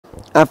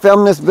I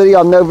filmed this video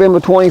on November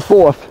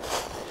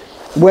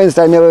 24th,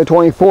 Wednesday, November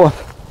 24th,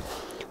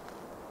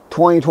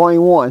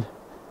 2021.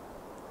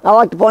 I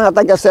like to point out,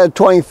 I think I said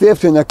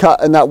 25th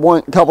in that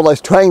one couple of those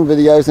train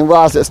videos, and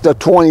realized it's the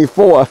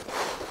 24th.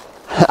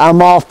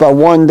 I'm off by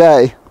one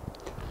day.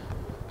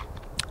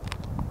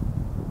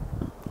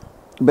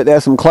 But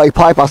there's some clay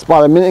pipe I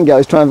spotted a minute ago. I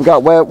was trying to figure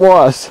out where it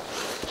was.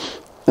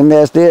 And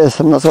there's this.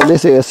 I'm not sure what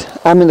this is.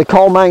 I'm in the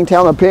coal mine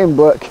town of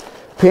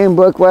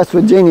Pennbrook, West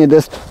Virginia,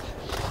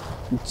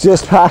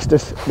 just past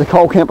the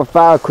coal camp of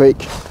Fire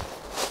Creek.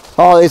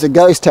 All these are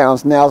ghost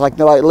towns now. It's like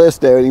nobody lives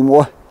there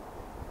anymore.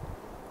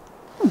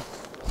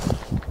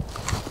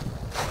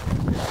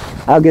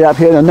 I'll get up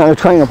here and another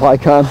train will probably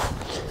come.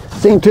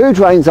 Seen 2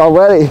 trains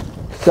already,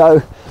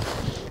 so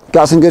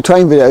got some good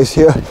train videos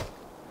here.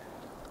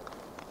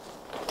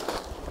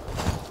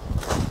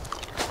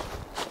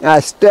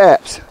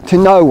 Steps to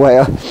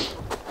nowhere.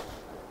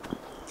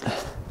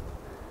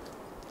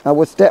 I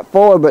would step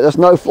forward, but there's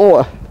no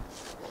floor.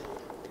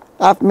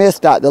 I've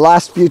missed that. The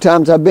last few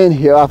times I've been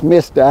here, I've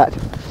missed that.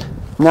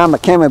 Now my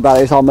camera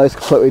battery's almost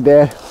completely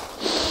dead.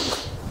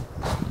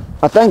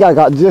 I think I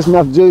got just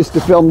enough juice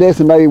to film this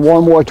and maybe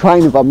one more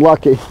train if I'm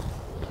lucky.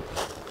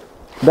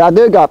 But I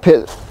do got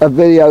a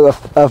video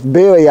of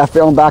Billy I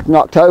filmed back in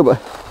October.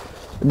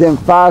 Then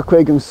Fire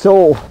Creek and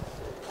Soul.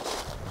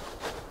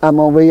 I'm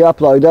going to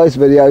re-upload those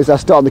videos. I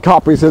started the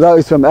copies of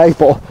those from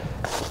April.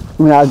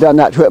 When I done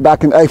that trip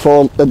back in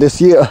April of this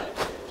year.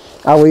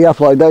 I'll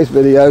re-upload those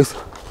videos.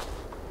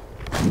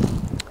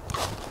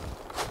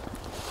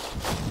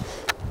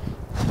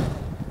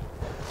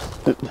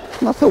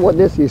 I'm not sure what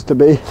this used to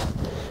be.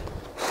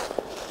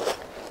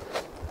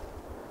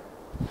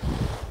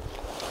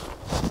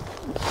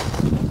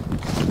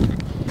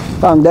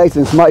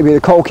 Foundations might be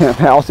the coal camp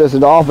house. This is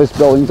the office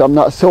buildings. I'm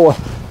not sure.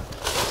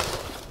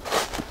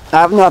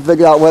 I've not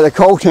figured out where the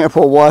coal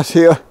camper was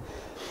here.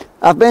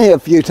 I've been here a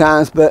few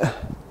times, but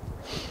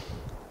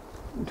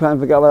I'm trying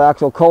to figure out where the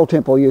actual coal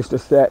temple used to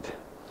sit.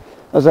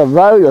 There's a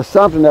road or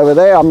something over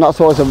there. I'm not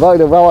sure it's a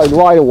road or railroad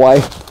right away.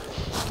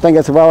 I think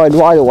it's a railroad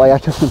right away. I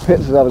took some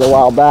pictures of it a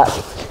while back.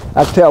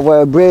 I can tell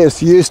where a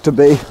bridge used to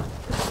be.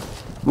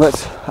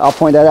 I'll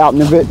point that out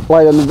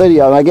later in the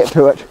video when I get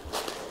to it.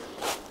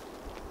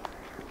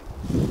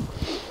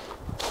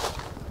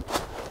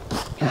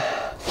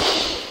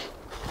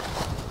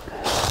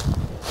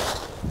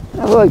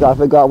 I really got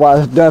to figure out what I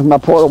was doing with my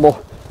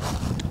portable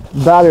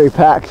battery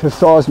pack to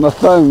charge my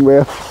phone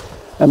with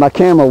and my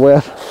camera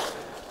with.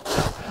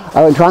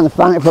 I've been trying to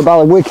find it for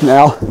about a week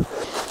now.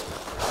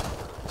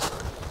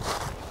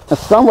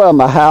 It's somewhere in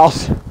my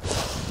house.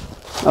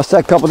 I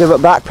set a couple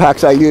different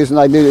backpacks I use when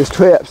I do these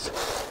trips,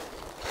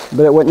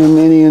 but it wasn't in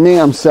any of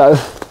them, so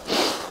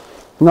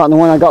not the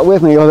one I got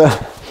with me or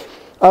the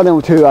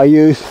other 2 I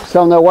use, so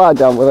I don't know what I've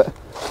done with it.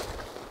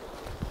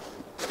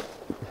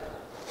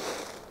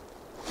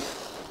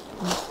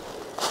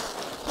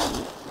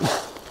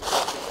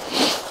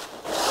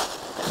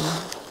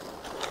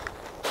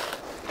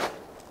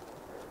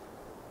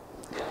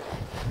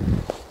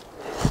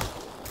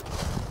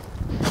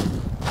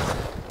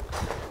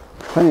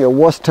 Plenty of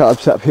wash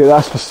tubs up here,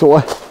 that's for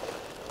sure.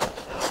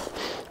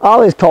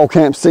 All these coal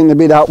camps seem to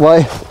be that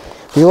way.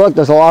 If you look,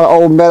 there's a lot of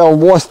old metal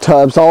wash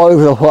tubs all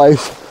over the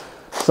place.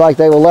 It's like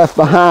they were left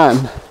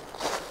behind.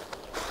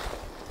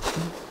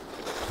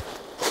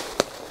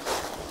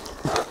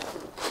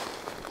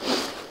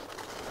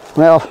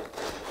 Well,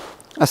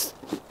 I was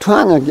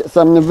trying to get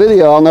some in the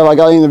video. I don't know if I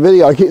got any in the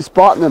video. I keep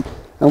spotting them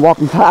and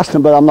walking past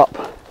them, but I'm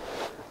not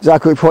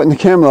exactly putting the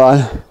camera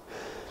on.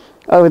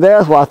 Over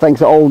there's what I think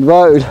is an old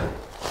road.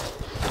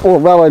 Or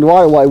railroad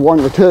right away, 1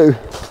 or 2.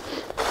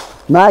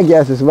 My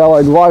guess is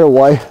railroad right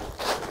away.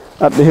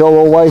 Up the hill a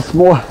little ways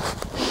more.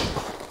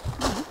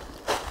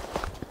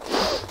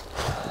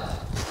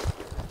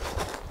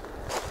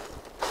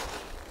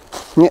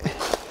 Yeah.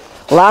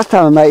 Last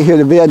time I made here,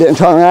 the video didn't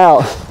turn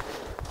out.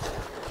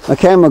 My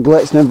camera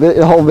glitched and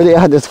the whole video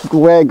had this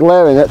red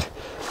glare in it.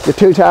 The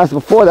 2 times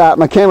before that,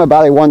 my camera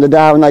battery wanted to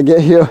die when I get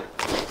here.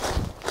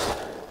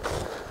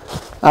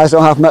 I just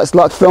don't have much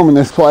luck filming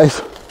this place.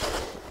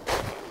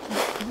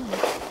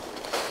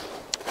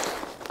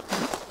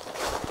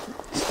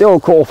 Still a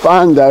cool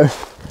find though.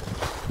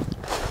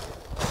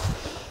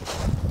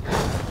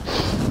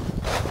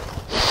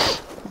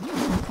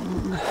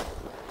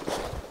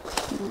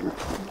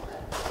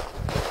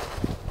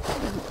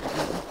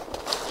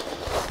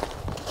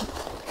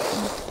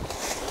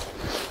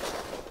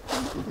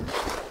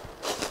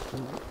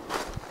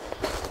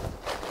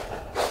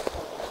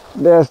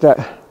 There's that.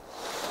 I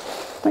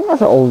think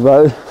that's an old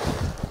road.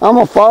 I'm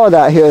gonna follow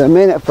that here in a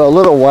minute for a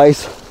little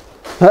ways.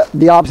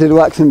 The opposite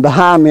direction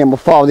behind me. I'm going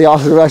to follow the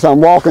opposite direction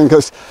I'm walking,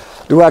 because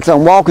the direction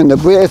I'm walking, the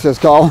bridge is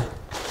gone.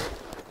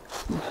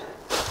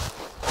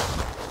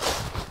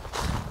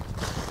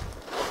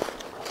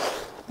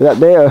 But up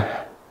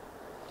there,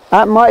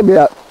 that might be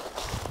up.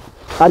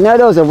 I know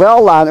there was a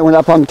rail line that went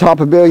up on the top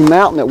of Billy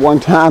Mountain at one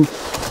time.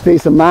 A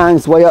piece of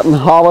mines way up in the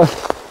hollow.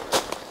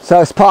 So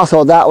it's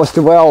possible that was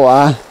the rail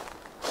line.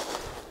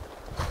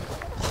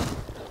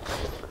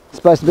 It's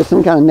supposed to be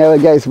some kind of narrow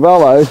gauge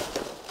railroad,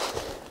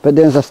 but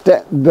there's a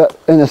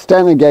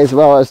standard gauge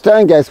railroad.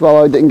 Standard gauge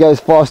railroad didn't go as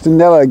far as the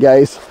narrow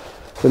gauge.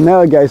 The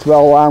narrow gauge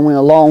rail line went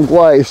a long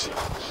ways.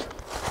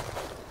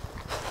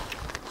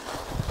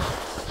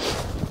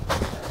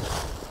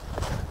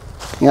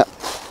 Yep.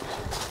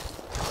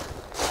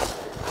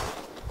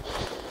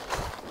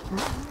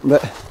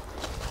 But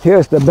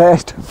here's the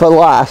best for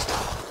last.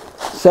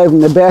 Saving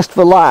the best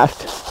for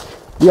last.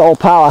 The old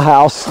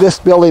powerhouse. This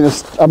building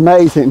is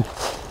amazing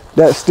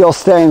that it still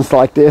stands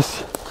like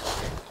this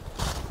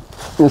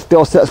and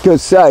still such good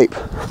shape.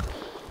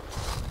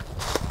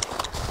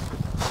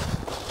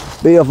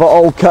 Beautiful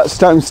old cut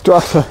stone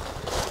structure.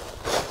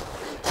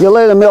 You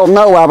live in the middle of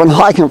nowhere. I've been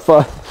hiking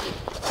for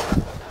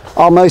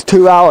almost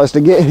 2 hours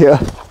to get here.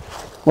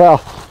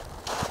 Well,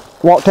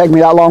 won't take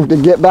me that long to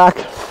get back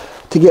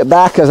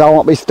because I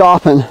won't be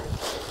stopping.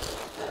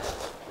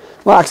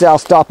 Well, actually I'll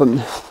stop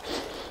in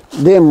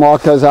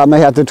Denmark because I may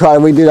have to try to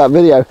redo that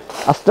video.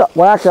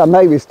 Well, actually I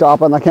may be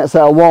stopping. I can't say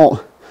I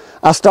won't.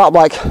 I stopped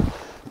like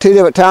 2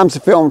 different times to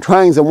film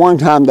trains and one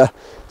time to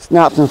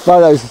snap some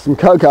photos of some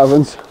coke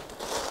ovens.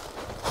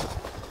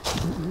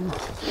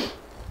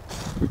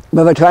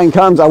 But if a train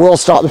comes, I will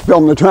stop to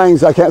film the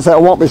trains. I can't say I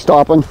won't be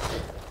stopping.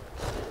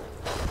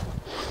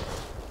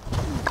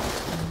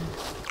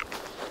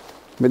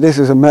 But this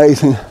is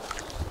amazing.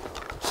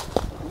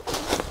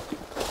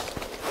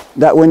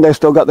 That window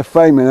still got the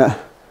frame in it.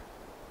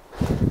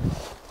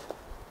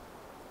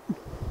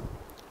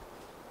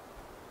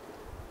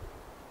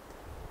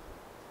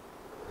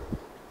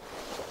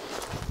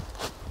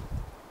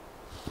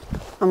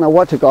 I don't know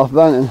what took off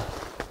running.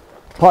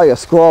 Probably a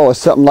squirrel or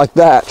something like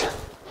that.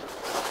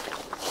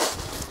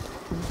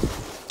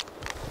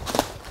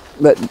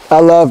 But I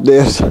love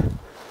this.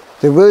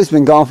 The roof's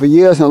been gone for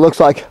years and it looks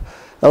like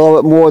a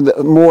little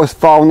bit more is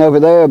falling over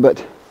there,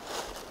 but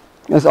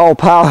it's all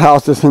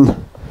powerhouses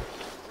and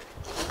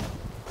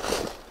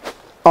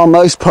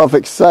almost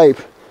perfect shape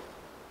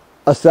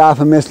aside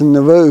from missing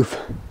the roof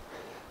and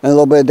a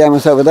little bit of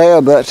damage over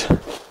there,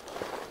 but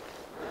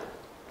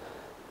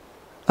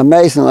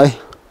amazingly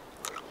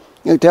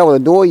you can tell where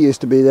the door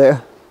used to be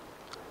there.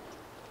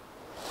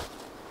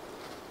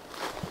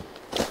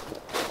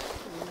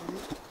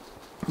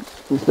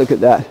 Let's look at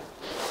that.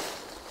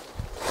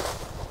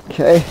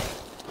 Okay,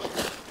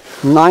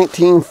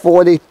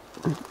 1940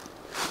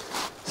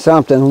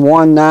 something,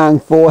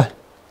 194.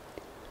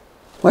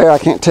 Well, I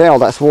can't tell,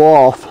 that's wore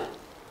off.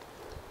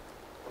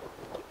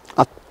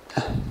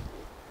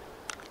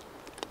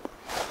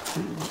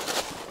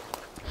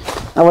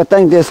 I would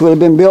think this would have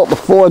been built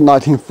before the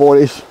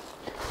 1940s.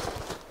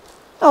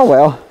 Oh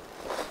well.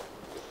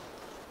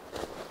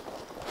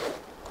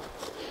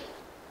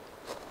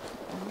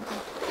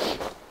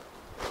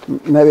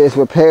 Maybe it's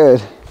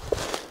repaired.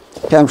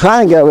 Okay, I'm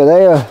trying to get over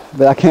there,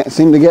 but I can't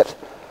seem to get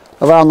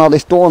around all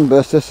these storm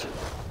bushes.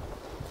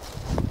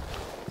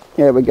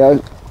 There we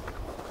go.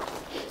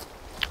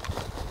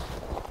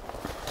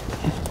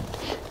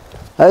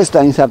 Those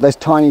things have those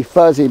tiny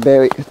fuzzy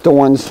berry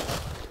thorns.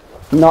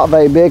 Not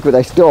very big, but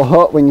they still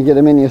hurt when you get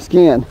them in your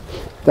skin.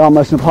 They're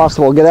almost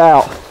impossible to get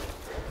out.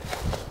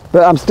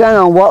 But I'm standing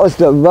on what was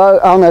the road,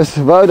 I don't know if it's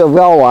the road or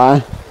rail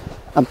line.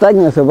 I'm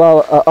thinking it's a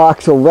road,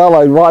 actual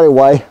railroad right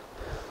away.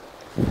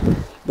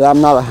 But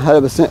I'm not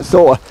 100%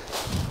 sure.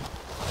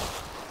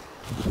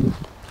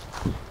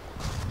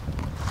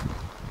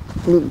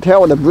 You can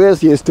tell where the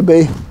bridge used to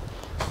be.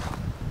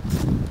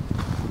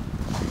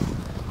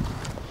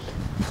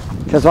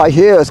 Because right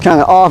here it's kind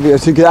of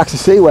obvious, you can actually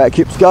see where it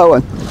keeps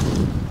going.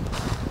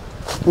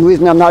 The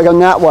reason I'm not going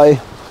that way,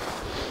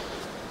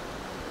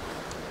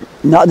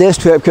 not this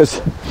trip,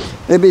 because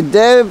it'd be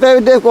very, very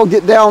difficult to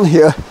get down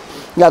here.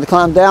 You got to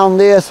climb down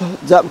this,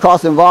 jump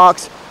across some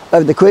rocks,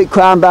 over the creek,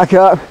 climb back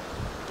up.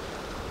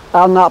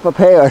 I'm not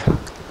prepared.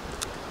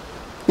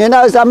 You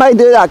know, I may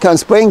do that come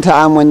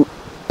springtime when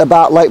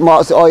about late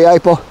March or early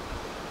April.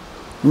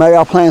 Maybe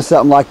I'll plan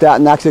something like that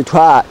and actually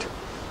try it.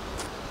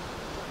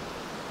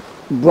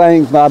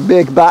 Bring my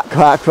big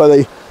backpack for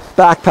the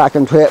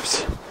backpacking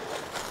trips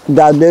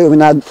that I do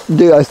when I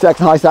do a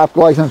second high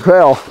Appalachian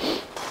trail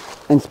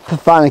and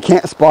find a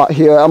camp spot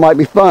here. That might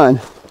be fun.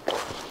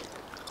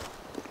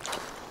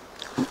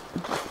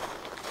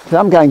 So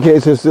I'm kind of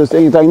curious if there's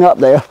anything up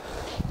there.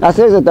 I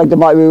seriously think there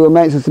might be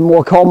remains of some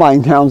more coal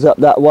mining towns up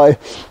that way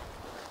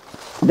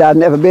that I've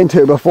never been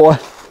to before.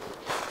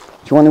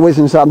 It's one of the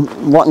reasons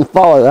I'm wanting to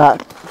follow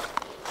that.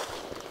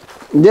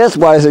 This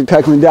way is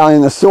taking me down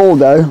in the soil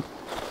though.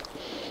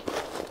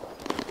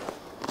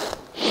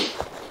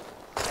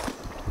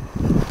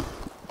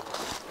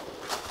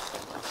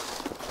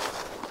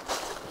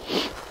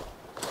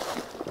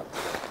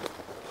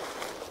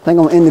 I think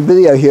I'm going to end the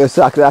video here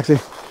so I could actually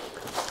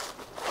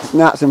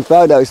snap some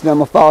photos, and then I'm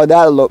going to follow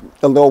that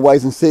a little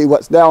ways and see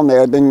what's down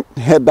there, then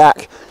head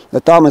back to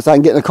Thurmond so I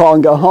can get in the car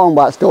and go home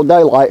while it's still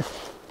daylight.